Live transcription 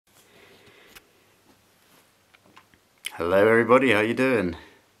Hello everybody, how you doing?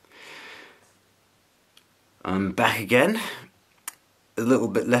 I'm back again. A little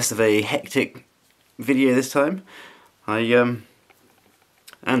bit less of a hectic video this time. And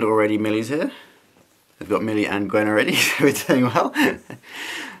already Millie's here. I've got Millie and Gwen already, so we're doing well.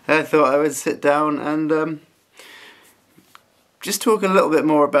 I thought I would sit down and just talk a little bit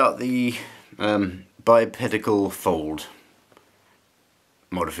more about the bipedical fold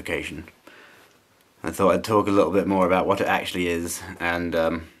modification. I thought I'd talk a little bit more about what it actually is and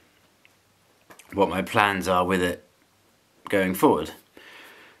what my plans are with it going forward.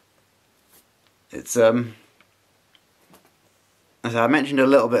 It's as I mentioned a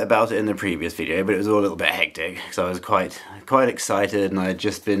little bit about it in the previous video, but it was all a little bit hectic because I was quite excited, and I had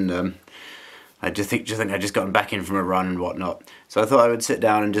just been I think I'd just gotten back in from a run and whatnot. So I thought I would sit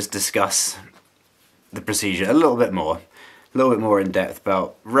down and just discuss the procedure a little bit more in depth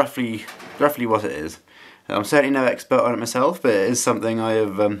about roughly what it is. I'm certainly no expert on it myself, but it is something I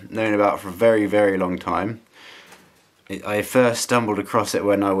have known about for a very long time. I first stumbled across it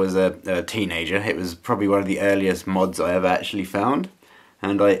when I was a teenager. It was probably one of the earliest mods I ever actually found,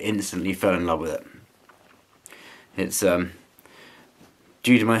 and I instantly fell in love with it. It's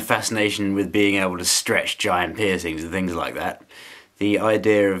due to my fascination with being able to stretch giant piercings and things like that. The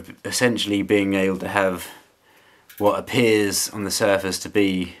idea of essentially being able to have what appears on the surface to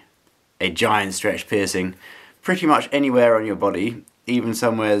be a giant stretch piercing pretty much anywhere on your body, even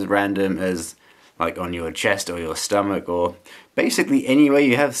somewhere as random as like on your chest or your stomach, or basically anywhere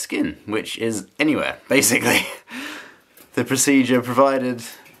you have skin, which is anywhere, basically. The procedure, provided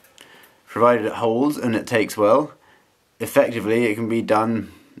it holds and it takes well, effectively it can be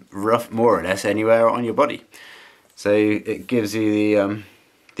done more or less anywhere on your body. So it gives you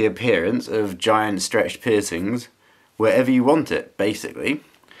the appearance of giant stretched piercings wherever you want it, basically.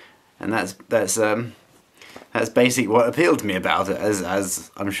 And that's basically what appealed to me about it,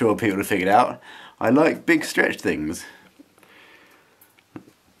 as I'm sure people have figured out. I like big stretched things.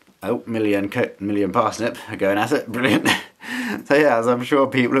 Oh, Millie and Parsnip are going at it, brilliant. So yeah, as I'm sure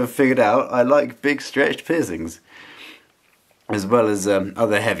people have figured out, I like big stretched piercings, as well as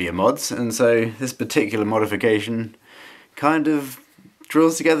other heavier mods, and so this particular modification kind of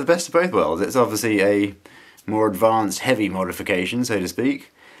draws together the best of both worlds. It's obviously a more advanced, heavy modification, so to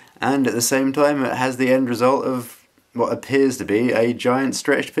speak, and at the same time it has the end result of what appears to be a giant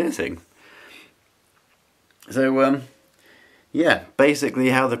stretched piercing. So yeah, basically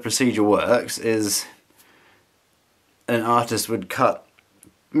how the procedure works is an artist would cut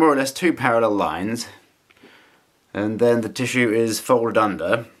more or less two parallel lines, and then the tissue is folded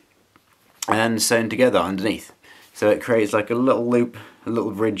under and sewn together underneath. So it creates like a little loop, a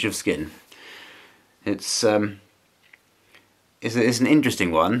little bridge of skin. It's an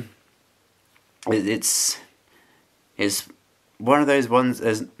interesting one. It's one of those ones.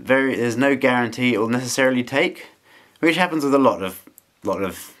 There's no guarantee it will necessarily take, which happens with a lot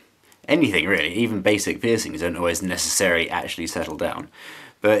of anything really. Even basic piercings don't always necessarily actually settle down.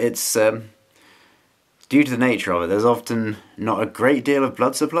 But it's due to the nature of it. There's often not a great deal of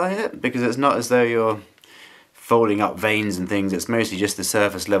blood supply in it, because it's not as though you're folding up veins and things. It's mostly just the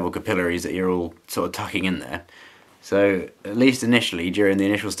surface level capillaries that you're all sort of tucking in there. So at least initially, during the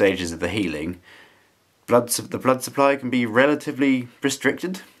initial stages of the healing, the blood supply can be relatively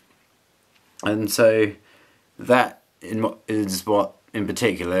restricted, and so that is what in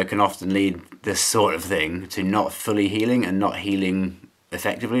particular can often lead this sort of thing to not fully healing, and not healing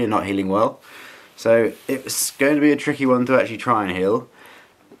effectively, and not healing well. So it's going to be a tricky one to actually try and heal,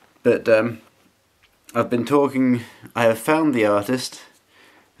 but I have found the artist,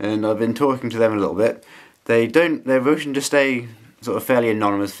 and I've been talking to them a little bit. They're wishing to stay sort of fairly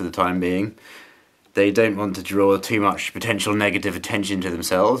anonymous for the time being. They don't want to draw too much potential negative attention to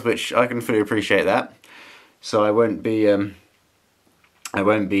themselves, which I can fully appreciate that. So I won't be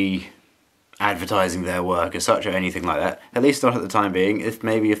advertising their work as such or anything like that. At least not at the time being. If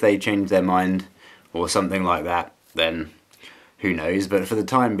they change their mind or something like that, then who knows. But for the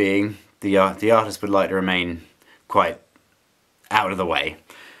time being, the artist would like to remain quite out of the way.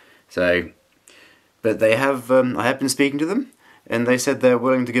 So, but I have been speaking to them, and they said they're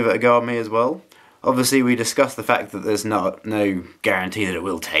willing to give it a go on me as well. Obviously, we discussed the fact that there's no guarantee that it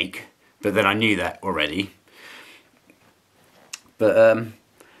will take, but then I knew that already. But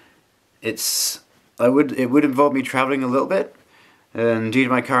it would involve me travelling a little bit, and due to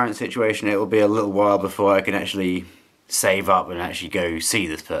my current situation, it will be a little while before I can actually save up and actually go see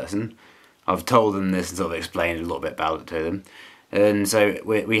this person. I've told them this and sort of explained a little bit about it to them, and so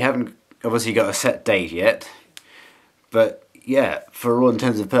we haven't obviously got a set date yet, but yeah, for all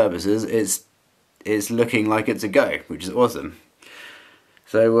intents and purposes, it's it's looking like it's a go, which is awesome.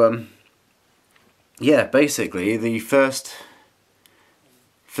 So yeah, basically for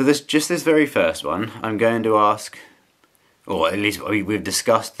this very first one, I'm going to ask, or at least we've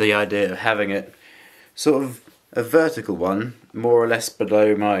discussed the idea of having it sort of a vertical one, more or less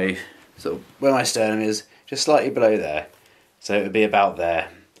below my, sort of where my sternum is, just slightly below there. So it would be about there.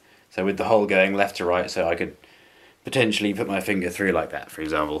 So with the hole going left to right, so I could potentially put my finger through like that, for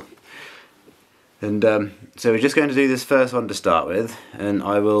example. And so we're just going to do this first one to start with, and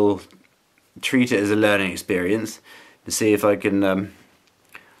I will treat it as a learning experience to see if I can,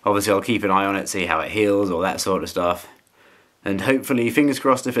 obviously I'll keep an eye on it, see how it heals, all that sort of stuff. And hopefully, fingers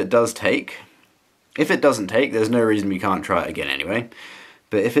crossed, if it does take. If it doesn't take, there's no reason we can't try it again anyway.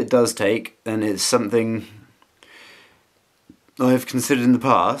 But if it does take, then it's something I've considered in the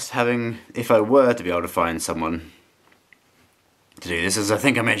past, if I were to be able to find someone to do this, as I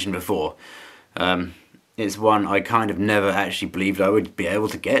think I mentioned before, it's one I kind of never actually believed I would be able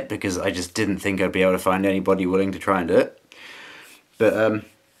to get, because I just didn't think I'd be able to find anybody willing to try and do it. But,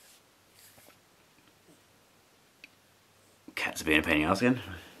 cats are being a pain in the ass again.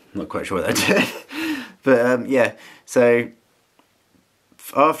 I'm not quite sure what that did. But yeah, so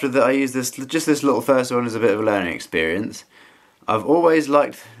after that I used just this little first one as a bit of a learning experience. I've always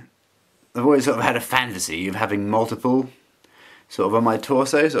sort of had a fantasy of having multiple sort of on my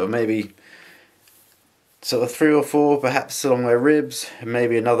torso, sort of maybe sort of 3 or 4 perhaps along my ribs, and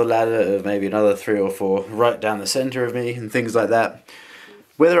maybe another ladder of maybe another 3 or 4 right down the centre of me and things like that.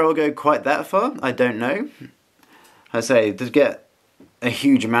 Whether I'll go quite that far, I don't know. I say, to get a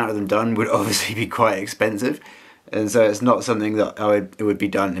huge amount of them done would obviously be quite expensive, and so it's not something that it would be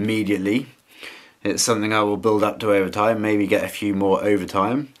done immediately. It's something I will build up to over time, maybe get a few more over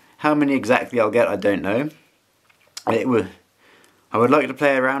time. How many exactly I'll get, I don't know. I would like to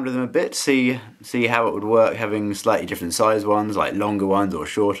play around with them a bit, see how it would work having slightly different size ones, like longer ones or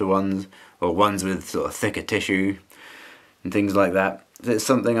shorter ones, or ones with sort of thicker tissue and things like that. It's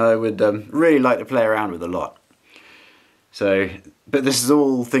something I would really like to play around with a lot. So, but this is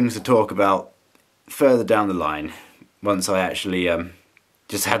all things to talk about further down the line, once I actually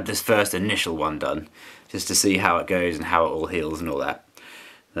just had this first initial one done, just to see how it goes and how it all heals and all that.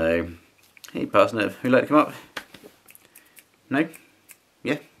 So, hey Parsnip, would you like to come up? No?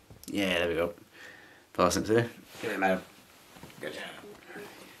 Yeah? Yeah, there we go. Parsnip's here. Give it a madam. Good.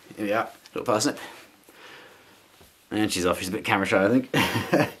 Here we are, little Parsnip. And she's off, she's a bit camera shy, I think.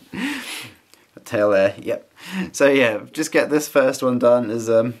 Tail there, yep. So yeah, just get this first one done as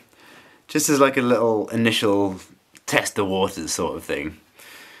just as like a little initial test the waters sort of thing.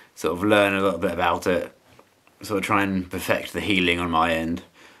 Sort of learn a little bit about it, sort of try and perfect the healing on my end.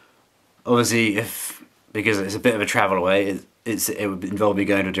 Obviously, because it's a bit of a travel away, it would involve me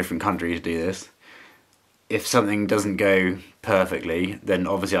going to a different country to do this. If something doesn't go perfectly, then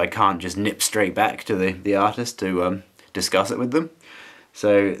obviously I can't just nip straight back to the artist to discuss it with them.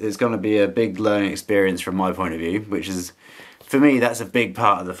 So it's going to be a big learning experience from my point of view, which is, for me, that's a big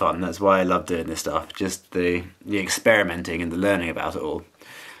part of the fun. That's why I love doing this stuff, just the experimenting and the learning about it all.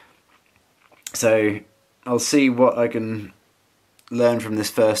 So I'll see what I can learn from this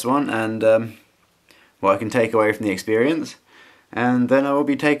first one, and what I can take away from the experience, and then I will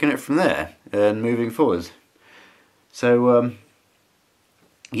be taking it from there and moving forwards. So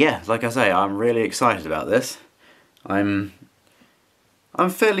yeah, like I say, I'm really excited about this. I'm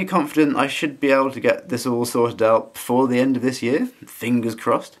fairly confident I should be able to get this all sorted out before the end of this year. Fingers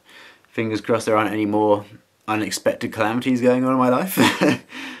crossed. Fingers crossed there aren't any more unexpected calamities going on in my life.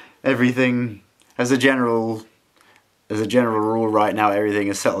 Everything, as a general rule right now, everything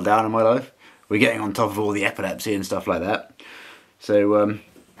is settled down in my life. We're getting on top of all the epilepsy and stuff like that. So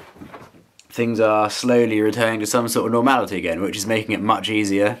things are slowly returning to some sort of normality again, which is making it much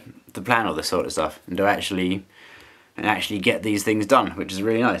easier to plan all this sort of stuff and to actually get these things done, which is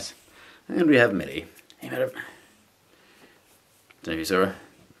really nice. And we have Millie. Hey madam. Don't know if you saw her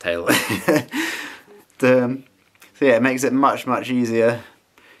tail. So yeah, it makes it much easier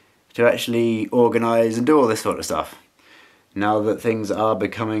to actually organise and do all this sort of stuff, now that things are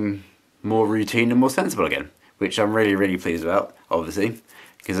becoming more routine and more sensible again, which I'm really pleased about, obviously,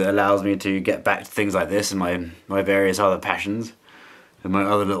 because it allows me to get back to things like this and my various other passions and my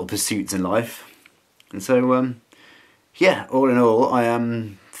other little pursuits in life. And so yeah, all in all, I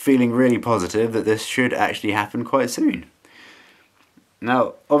am feeling really positive that this should actually happen quite soon.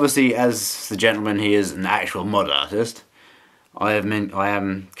 Now, obviously, as the gentleman, he is an actual model artist. I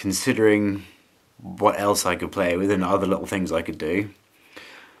am considering what else I could play with and other little things I could do.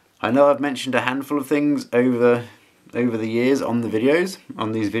 I know I've mentioned a handful of things over the years on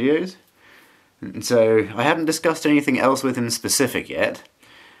these videos, And so I haven't discussed anything else with him specific yet,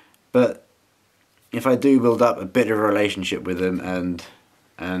 but if I do build up a bit of a relationship with him and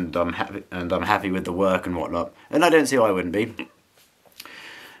I'm happy with the work and whatnot, and I don't see why I wouldn't be.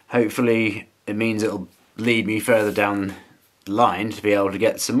 Hopefully it means it'll lead me further down the line to be able to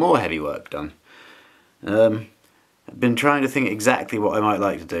get some more heavy work done. I've been trying to think exactly what I might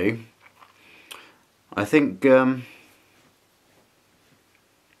like to do. I think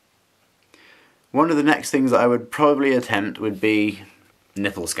one of the next things that I would probably attempt would be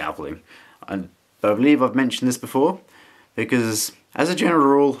nipple scalpeling. I believe I've mentioned this before, because as a general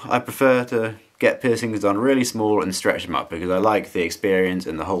rule I prefer to get piercings done really small and stretch them up, because I like the experience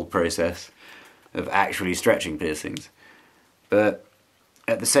and the whole process of actually stretching piercings. But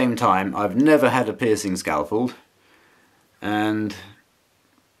at the same time, I've never had a piercing scalpeled, and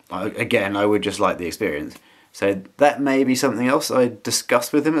again, I would just like the experience. So that may be something else I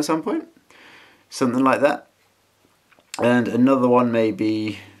discuss with him at some point. Something like that. And another one may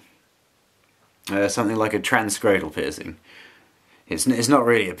be something like a transscrotal piercing. It's not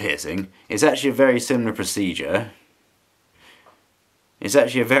really a piercing. It's actually a very similar procedure.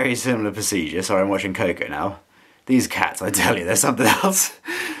 Sorry, I'm watching Coco now. These cats, I tell you, they're something else.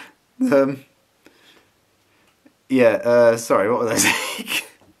 Sorry, what was I saying?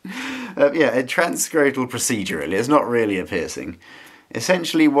 Yeah, a transscrotal procedure, really. It's not really a piercing.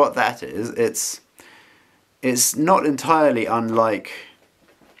 Essentially what that is, it's not entirely unlike,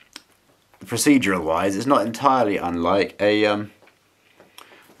 procedural wise, it's not entirely unlike the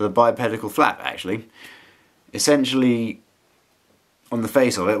bipedical flap, actually. Essentially, on the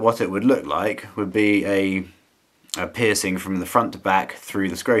face of it, what it would look like would be a piercing from the front to back through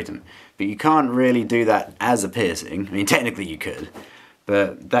the scrotum. But you can't really do that as a piercing. I mean, technically you could,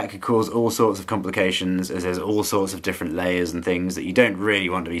 but that could cause all sorts of complications, as there's all sorts of different layers and things that you don't really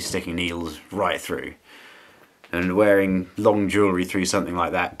want to be sticking needles right through. And wearing long jewellery through something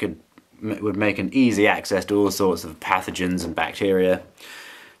like that would make an easy access to all sorts of pathogens and bacteria.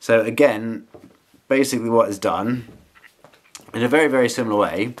 So again, basically what is done, in a very, very similar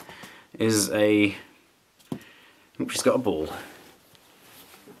way, is a... Oops, she's got a ball.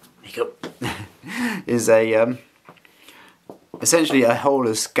 Hiccup. Is a... essentially a hole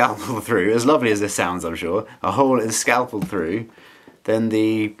is scalpeled through, as lovely as this sounds I'm sure, a hole is scalpeled through, then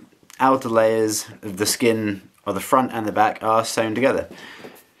the outer layers of the skin of the front and the back are sewn together.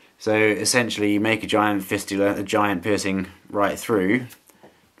 So essentially you make a giant fistula, a giant piercing right through,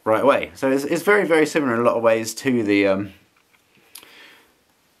 right away. So it's very, very similar in a lot of ways to the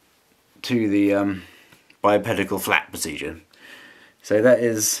bipedical flap procedure. So that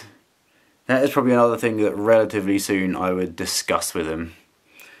is probably another thing that relatively soon I would discuss with him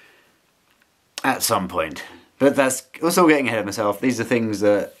at some point. But that's also getting ahead of myself. These are things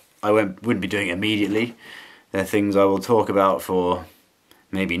that I wouldn't be doing immediately. They're things I will talk about for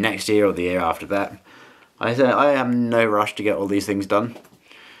maybe next year or the year after that. I am in no rush to get all these things done.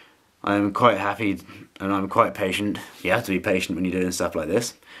 I'm quite happy and I'm quite patient. You have to be patient when you're doing stuff like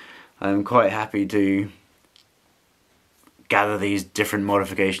this. I'm quite happy to gather these different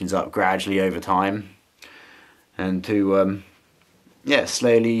modifications up gradually over time, and to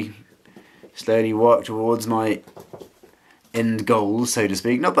slowly work towards my end goals, so to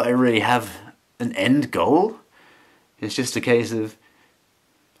speak. Not that I really have an end goal, it's just a case of,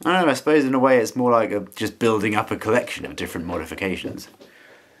 I don't know, I suppose in a way it's more like just building up a collection of different modifications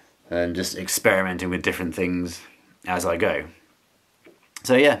and just experimenting with different things as I go.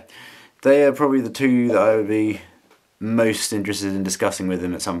 So yeah, they are probably the two that I would be most interested in discussing with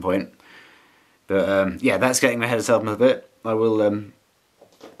him at some point. But yeah, that's getting my head itself a bit. I will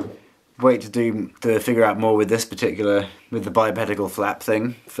wait to figure out more with this particular, with the bipedical flap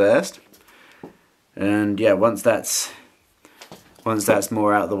thing first. And yeah, once that's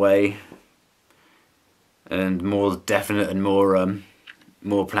more out of the way and more definite and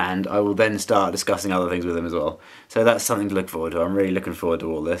more planned, I will then start discussing other things with him as well. So that's something to look forward to. I'm really looking forward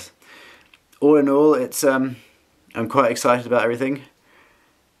to all this. All in all, it's I'm quite excited about everything.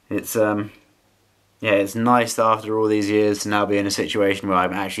 It's yeah, it's nice after all these years to now be in a situation where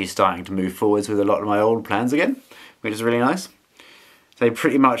I'm actually starting to move forwards with a lot of my old plans again, which is really nice. So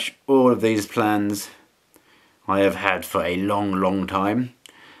pretty much all of these plans I have had for a long, long time.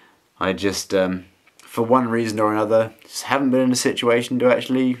 I just, for one reason or another, just haven't been in a situation to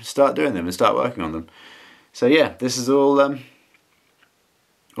actually start doing them and start working on them. So yeah, this is all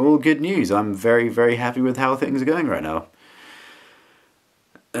good news. I'm very, very happy with how things are going right now.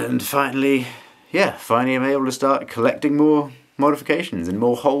 And finally, yeah, finally I'm able to start collecting more modifications and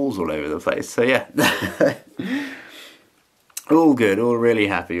more holes all over the place. So yeah, all good, all really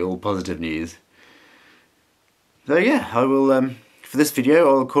happy, all positive news. So yeah, I will, for this video,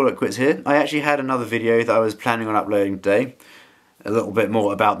 I'll call it quits here. I actually had another video that I was planning on uploading today, a little bit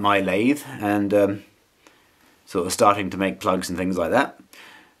more about my lathe and sort of starting to make plugs and things like that.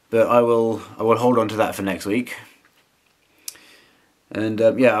 But I will hold on to that for next week. And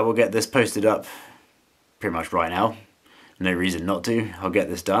yeah, I will get this posted up pretty much right now. No reason not to. I'll get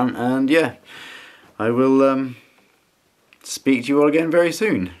this done, and yeah, I will speak to you all again very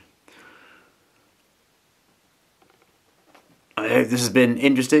soon. I hope this has been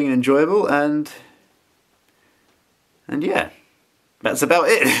interesting and enjoyable, and yeah, that's about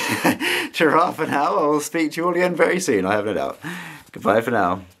it. Ta-ra for now. I will speak to you all again very soon, I have no doubt. Goodbye for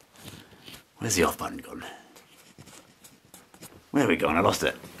now. Where's the off button gone? Where are we gone? I lost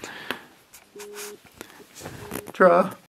it. Ta-ra.